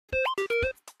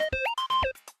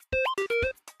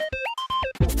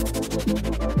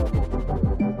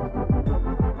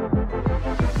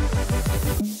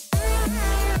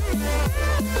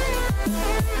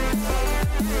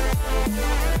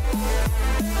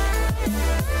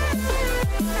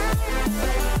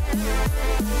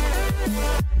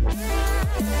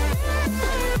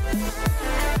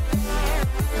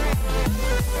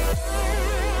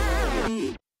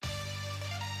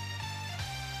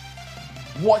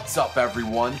What's up,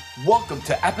 everyone? Welcome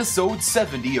to episode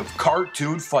 70 of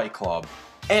Cartoon Fight Club.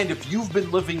 And if you've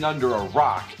been living under a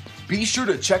rock, be sure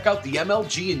to check out the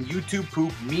MLG and YouTube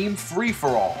Poop meme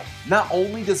free-for-all. Not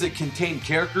only does it contain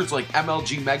characters like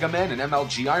MLG MegaMan and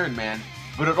MLG Iron Man,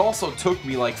 but it also took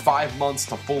me like 5 months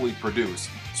to fully produce,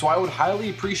 so I would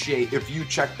highly appreciate if you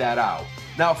check that out.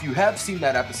 Now, if you have seen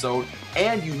that episode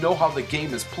and you know how the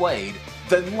game is played,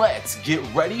 then let's get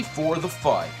ready for the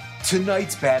fight.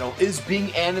 Tonight's battle is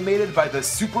being animated by the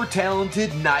super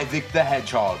talented Nivik the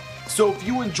Hedgehog, so if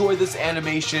you enjoy this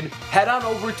animation, head on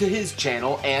over to his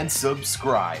channel and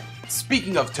subscribe.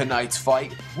 Speaking of tonight's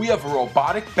fight, we have a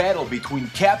robotic battle between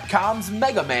Capcom's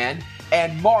Megaman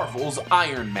and Marvel's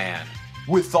Iron Man.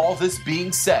 With all this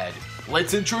being said,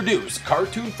 let's introduce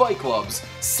Cartoon Fight Club's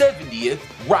 70th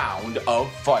round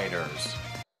of fighters.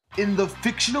 In the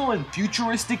fictional and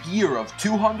futuristic year of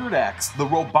 200X, the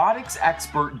robotics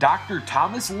expert Dr.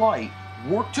 Thomas Light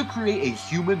worked to create a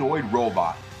humanoid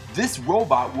robot. This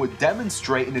robot would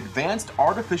demonstrate an advanced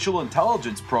artificial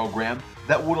intelligence program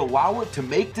that would allow it to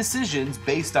make decisions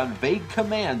based on vague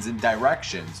commands and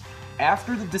directions.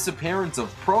 After the disappearance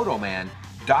of Proto Man,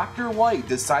 Dr. Light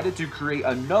decided to create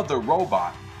another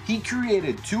robot. He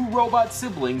created 2 robot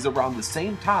siblings around the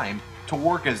same time to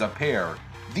work as a pair.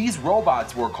 These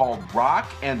robots were called Rock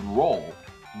and Roll.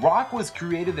 Rock was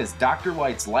created as Dr.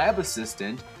 Light's lab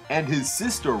assistant, and his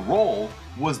sister Roll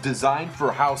was designed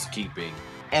for housekeeping.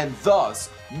 And thus,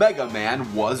 Mega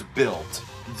Man was built.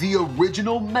 The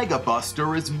original Mega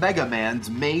Buster is Mega Man's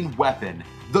main weapon.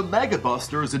 The Mega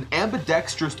Buster is an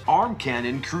ambidextrous arm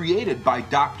cannon created by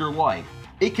Dr. Light.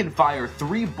 It can fire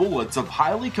 3 bullets of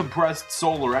highly compressed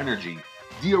solar energy.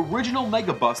 The original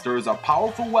Mega Buster is a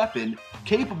powerful weapon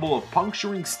capable of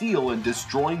puncturing steel and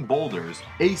destroying boulders.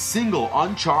 A single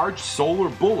uncharged solar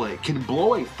bullet can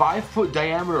blow a 5-foot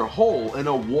diameter hole in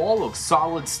a wall of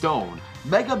solid stone.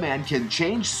 Mega Man can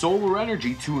change solar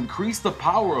energy to increase the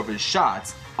power of his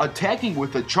shots, attacking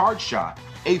with a charge shot.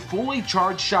 A fully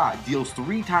charged shot deals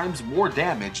 3 times more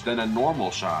damage than a normal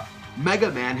shot.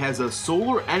 Mega Man has a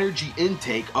solar energy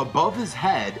intake above his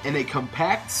head and a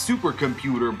compact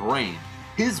supercomputer brain.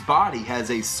 His body has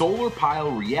a solar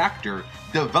pile reactor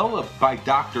developed by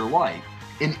Dr. Light,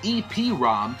 an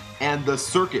EEPROM, and the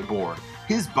circuit board.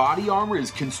 His body armor is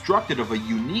constructed of a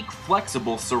unique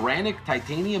flexible ceramic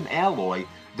titanium alloy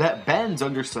that bends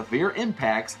under severe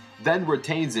impacts, then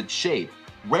retains its shape,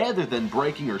 rather than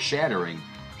breaking or shattering.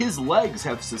 His legs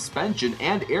have suspension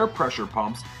and air pressure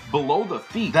pumps below the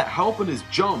feet that help in his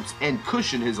jumps and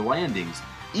cushion his landings,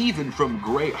 even from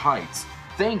great heights,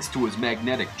 thanks to his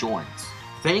magnetic joints.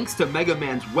 Thanks to Mega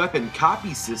Man's weapon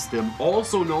copy system,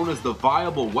 also known as the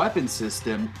Viable Weapon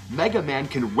System, Mega Man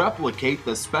can replicate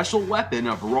the special weapon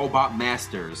of Robot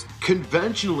Masters,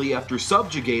 conventionally after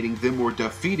subjugating them or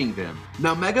defeating them.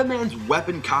 Now, Mega Man's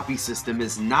weapon copy system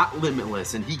is not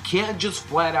limitless, and he can't just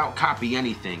flat out copy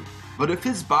anything. But if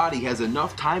his body has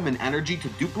enough time and energy to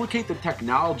duplicate the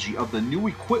technology of the new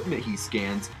equipment he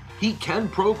scans, he can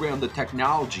program the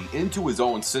technology into his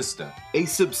own system. A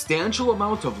substantial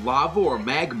amount of lava or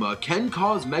magma can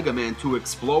cause Mega Man to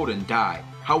explode and die.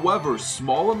 However,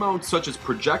 small amounts such as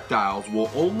projectiles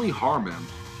will only harm him.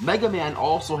 Mega Man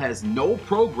also has no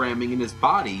programming in his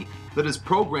body that is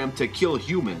programmed to kill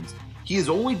humans. He is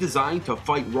only designed to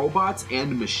fight robots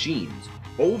and machines.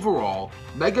 Overall,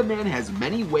 Mega Man has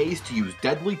many ways to use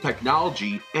deadly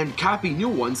technology and copy new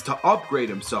ones to upgrade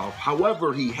himself.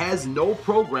 However, he has no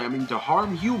programming to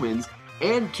harm humans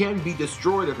and can be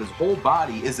destroyed if his whole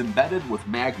body is embedded with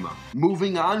magma.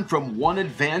 Moving on from one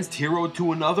advanced hero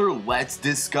to another, let's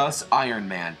discuss Iron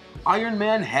Man. Iron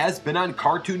Man has been on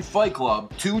Cartoon Fight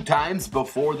Club 2 times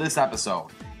before this episode.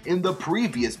 In the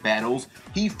previous battles,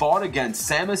 he fought against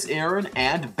Samus Aran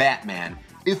and Batman.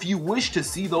 If you wish to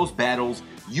see those battles,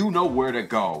 you know where to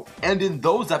go. And in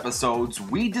those episodes,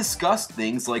 we discussed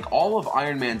things like all of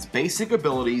Iron Man's basic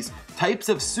abilities, types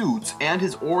of suits, and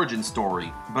his origin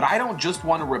story. But I don't just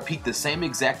want to repeat the same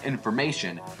exact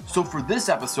information, so for this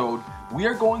episode, we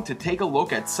are going to take a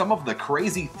look at some of the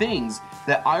crazy things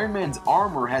that Iron Man's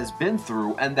armor has been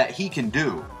through and that he can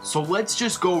do. So let's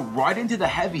just go right into the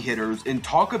heavy hitters and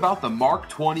talk about the Mark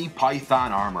 20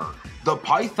 Python armor. The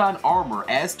Python armor,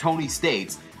 as Tony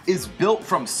states, is built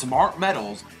from smart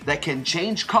metals that can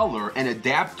change color and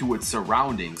adapt to its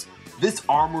surroundings. This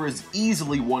armor is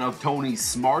easily one of Tony's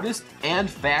smartest and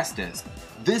fastest.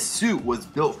 This suit was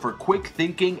built for quick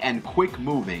thinking and quick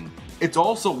moving. It's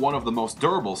also one of the most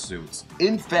durable suits.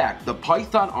 In fact, the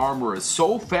Python armor is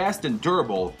so fast and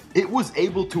durable, it was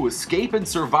able to escape and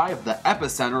survive the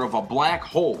epicenter of a black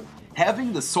hole.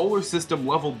 Having the solar system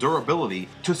level durability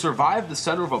to survive the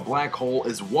center of a black hole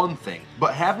is one thing,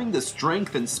 but having the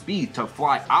strength and speed to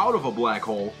fly out of a black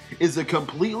hole is a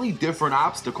completely different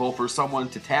obstacle for someone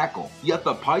to tackle. Yet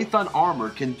the Python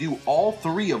armor can do all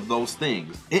three of those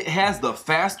things. It has the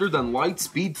faster than light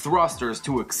speed thrusters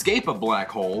to escape a black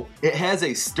hole, it has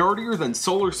a sturdier than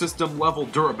solar system level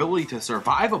durability to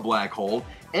survive a black hole,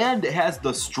 and it has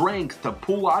the strength to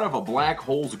pull out of a black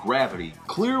hole's gravity.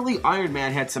 Clearly, Iron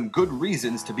Man had some good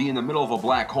reasons to be in the middle of a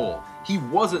black hole. He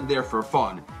wasn't there for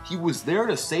fun. He was there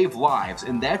to save lives,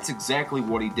 and that's exactly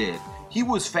what he did. He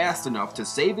was fast enough to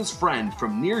save his friend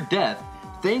from near death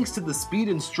thanks to the speed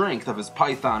and strength of his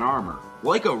Python armor.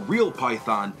 Like a real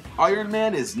Python, Iron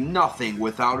Man is nothing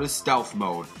without his stealth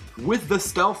mode. With the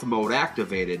stealth mode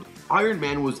activated, Iron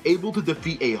Man was able to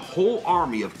defeat a whole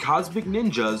army of cosmic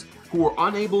ninjas who were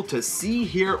unable to see,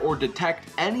 hear, or detect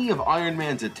any of Iron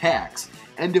Man's attacks.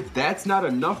 And if that's not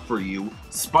enough for you,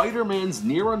 Spider-Man's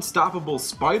near unstoppable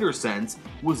spider sense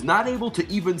was not able to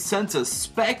even sense a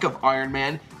speck of Iron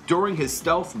Man during his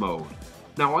stealth mode.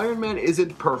 Now, Iron Man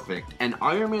isn't perfect, and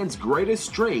Iron Man's greatest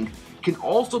strength can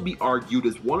also be argued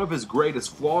as one of his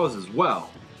greatest flaws as well.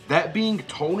 That being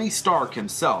Tony Stark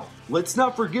himself. Let's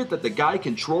not forget that the guy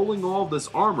controlling all of this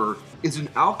armor is an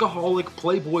alcoholic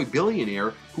playboy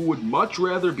billionaire who would much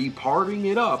rather be partying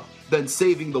it up than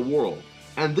saving the world.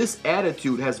 And this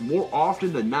attitude has more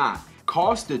often than not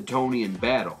costed Tony in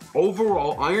battle.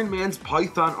 Overall, Iron Man's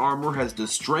Python armor has the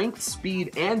strength,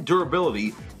 speed, and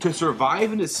durability to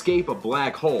survive and escape a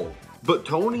black hole, but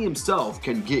Tony himself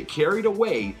can get carried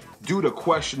away due to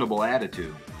questionable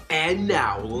attitude. And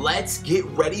now, let's get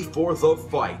ready for the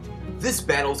fight. This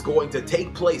battle's going to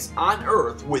take place on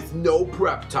Earth with no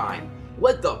prep time.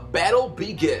 Let the battle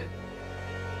begin.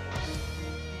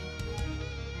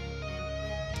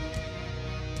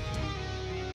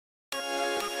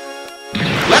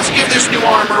 Let's give this new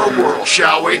armor a whirl,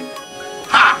 shall we?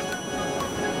 Ha!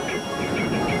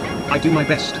 I do my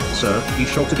best, sir. Be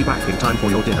sure to be back in time for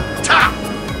your dinner. Ta!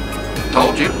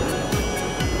 Told you.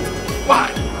 Why?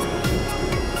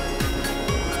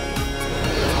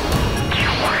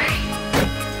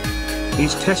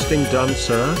 Is testing done,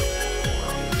 sir?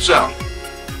 So.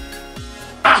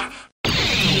 Ah!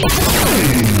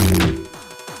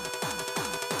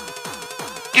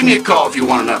 Give me a call if you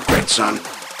want an upgrade, son.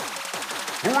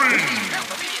 3,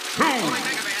 2,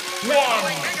 1,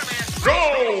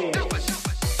 go!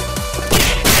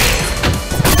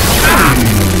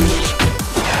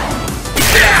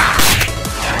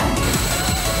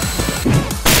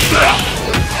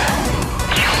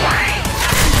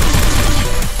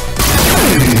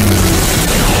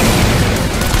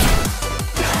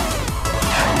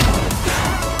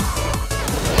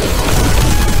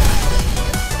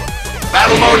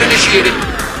 Battle mode initiated.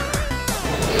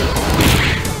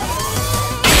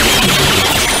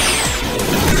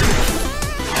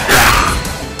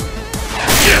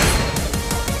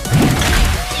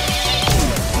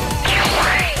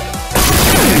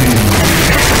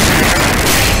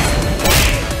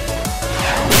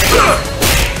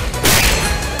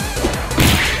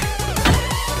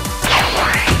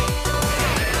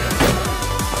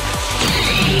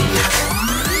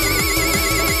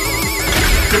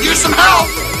 Could use some help!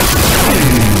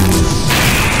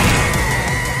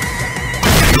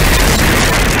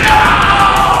 No!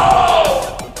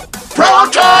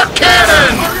 Proton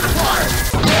cannon!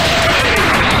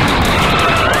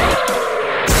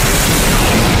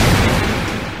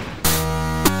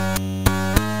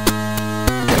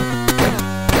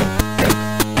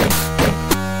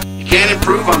 You can't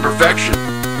improve on perfection.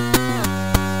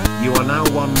 You are now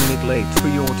 1 minute late for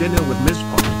your dinner with Ms.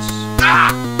 Potts.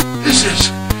 Ah! This is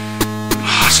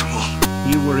impossible.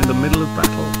 You were in the middle of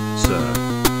battle, sir.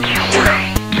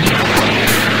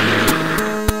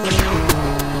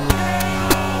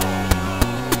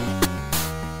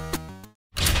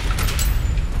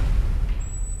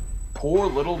 Poor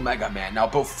little Mega Man. Now,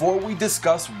 before we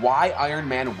discuss why Iron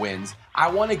Man wins, I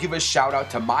want to give a shout out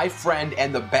to my friend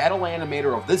and the battle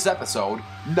animator of this episode,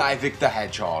 Nivik the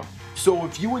Hedgehog. So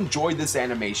if you enjoyed this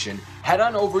animation, head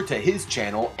on over to his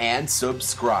channel and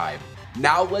subscribe.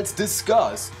 Now let's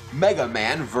discuss Mega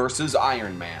Man vs.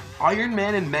 Iron Man. Iron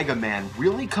Man and Mega Man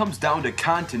really comes down to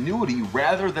continuity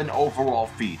rather than overall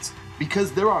feats.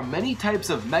 because there are many types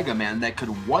of Mega Man that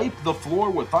could wipe the floor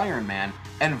with Iron Man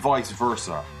and vice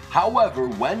versa. However,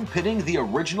 when pitting the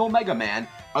original Mega Man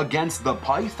against the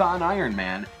Python Iron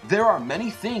Man, there are many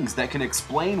things that can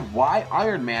explain why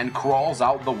Iron Man crawls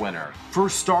out the winner. For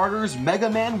starters,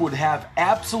 Mega Man would have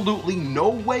absolutely no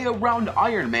way around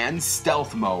Iron Man's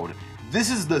stealth mode. This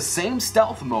is the same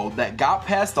stealth mode that got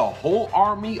past a whole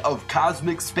army of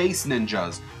cosmic space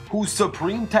ninjas, whose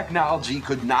supreme technology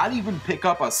could not even pick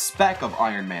up a speck of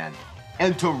Iron Man.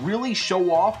 And to really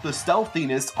show off the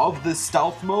stealthiness of this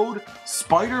stealth mode,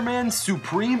 Spider-Man's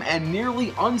supreme and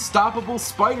nearly unstoppable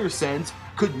spider sense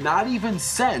could not even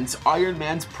sense Iron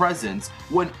Man's presence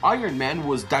when Iron Man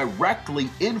was directly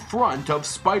in front of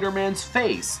Spider-Man's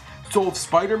face. So if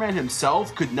Spider-Man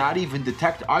himself could not even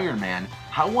detect Iron Man,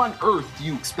 how on earth do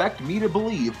you expect me to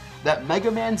believe that Mega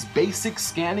Man's basic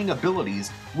scanning abilities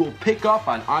will pick up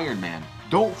on Iron Man?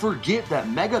 Don't forget that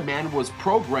Mega Man was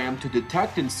programmed to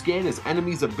detect and scan his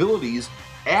enemy's abilities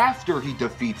after he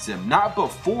defeats him, not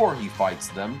before he fights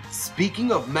them.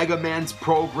 Speaking of Mega Man's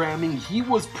programming, he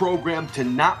was programmed to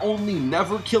not only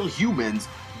never kill humans,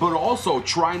 but also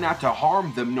try not to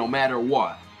harm them no matter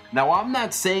what. Now, I'm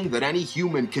not saying that any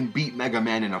human can beat Mega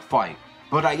Man in a fight,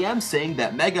 but I am saying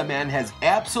that Mega Man has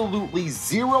absolutely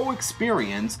zero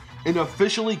experience in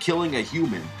officially killing a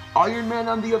human. Iron Man,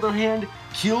 on the other hand,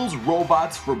 kills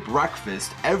robots for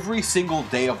breakfast every single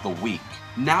day of the week.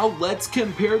 Now let's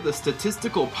compare the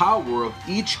statistical power of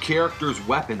each character's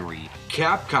weaponry.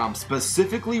 Capcom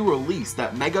specifically released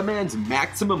that Mega Man's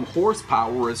maximum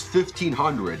horsepower is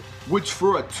 1500, which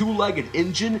for a two-legged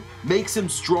engine makes him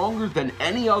stronger than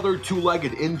any other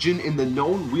two-legged engine in the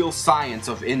known real science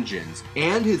of engines.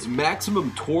 And his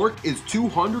maximum torque is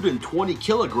 220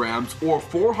 kilograms or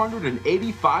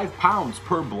 485 pounds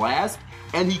per blast,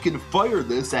 and he can fire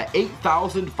this at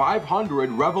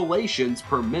 8,500 revelations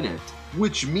per minute.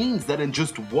 Which means that in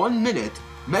just 1 minute,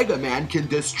 Mega Man can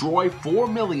destroy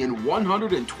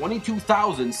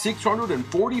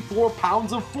 4,122,644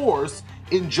 pounds of force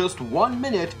in just 1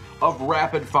 minute of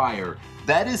rapid fire.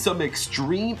 That is some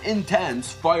extreme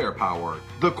intense firepower.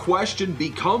 The question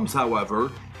becomes,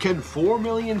 however, can 4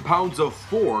 million pounds of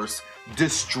force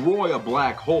destroy a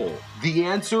black hole? The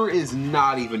answer is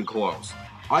not even close.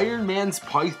 Iron Man's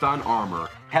Python armor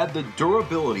had the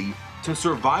durability to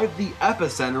survive the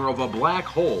epicenter of a black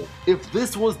hole. If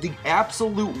this was the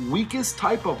absolute weakest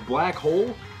type of black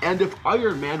hole, and if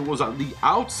Iron Man was on the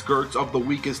outskirts of the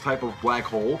weakest type of black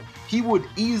hole, he would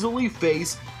easily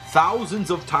face thousands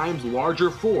of times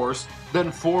larger force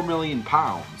than 4 million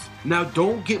pounds. Now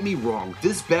don't get me wrong,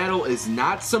 this battle is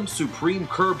not some supreme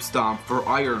curb stomp for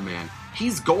Iron Man.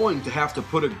 He's going to have to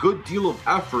put a good deal of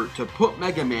effort to put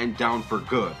Mega Man down for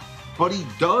good. But he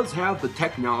does have the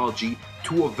technology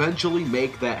to eventually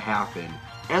make that happen.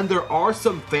 And there are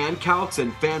some fan calcs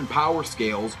and fan power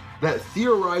scales that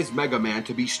theorize Mega Man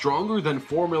to be stronger than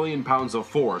 4 million pounds of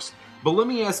force. But let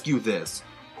me ask you this,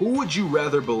 who would you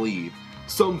rather believe?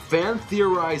 Some fan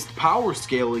theorized power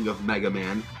scaling of Mega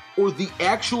Man, or the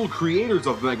actual creators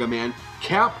of Mega Man,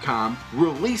 Capcom,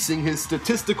 releasing his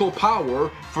statistical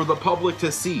power for the public to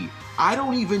see? I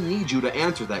don't even need you to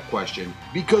answer that question,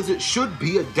 because it should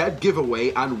be a dead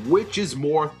giveaway on which is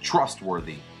more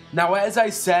trustworthy. Now, as I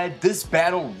said, this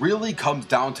battle really comes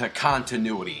down to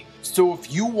continuity. So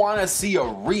if you want to see a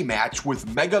rematch with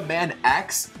Mega Man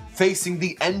X facing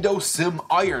the Endo-Sim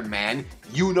Iron Man,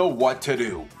 you know what to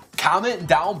do. Comment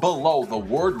down below the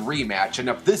word rematch, and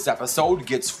if this episode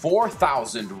gets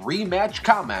 4,000 rematch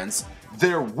comments,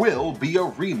 there will be a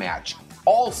rematch.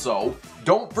 Also,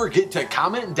 don't forget to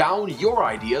comment down your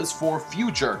ideas for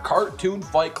future Cartoon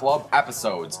Fight Club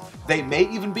episodes. They may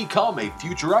even become a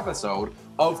future episode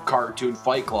of Cartoon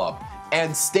Fight Club.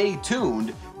 And stay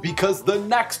tuned, because the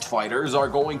next fighters are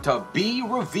going to be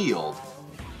revealed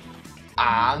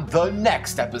on the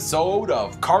next episode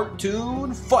of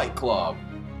Cartoon Fight Club.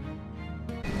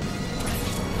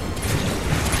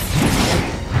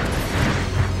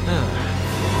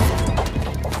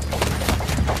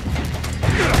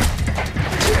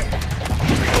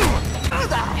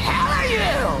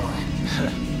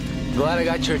 Glad I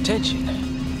got your attention.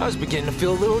 I was beginning to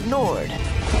feel a little ignored.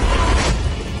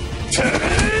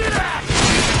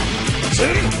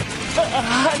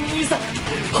 兄さん、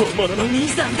本物の兄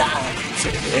さんだ。て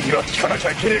めえには聞かなき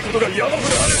ゃいけねえことが山ほどあ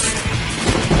る。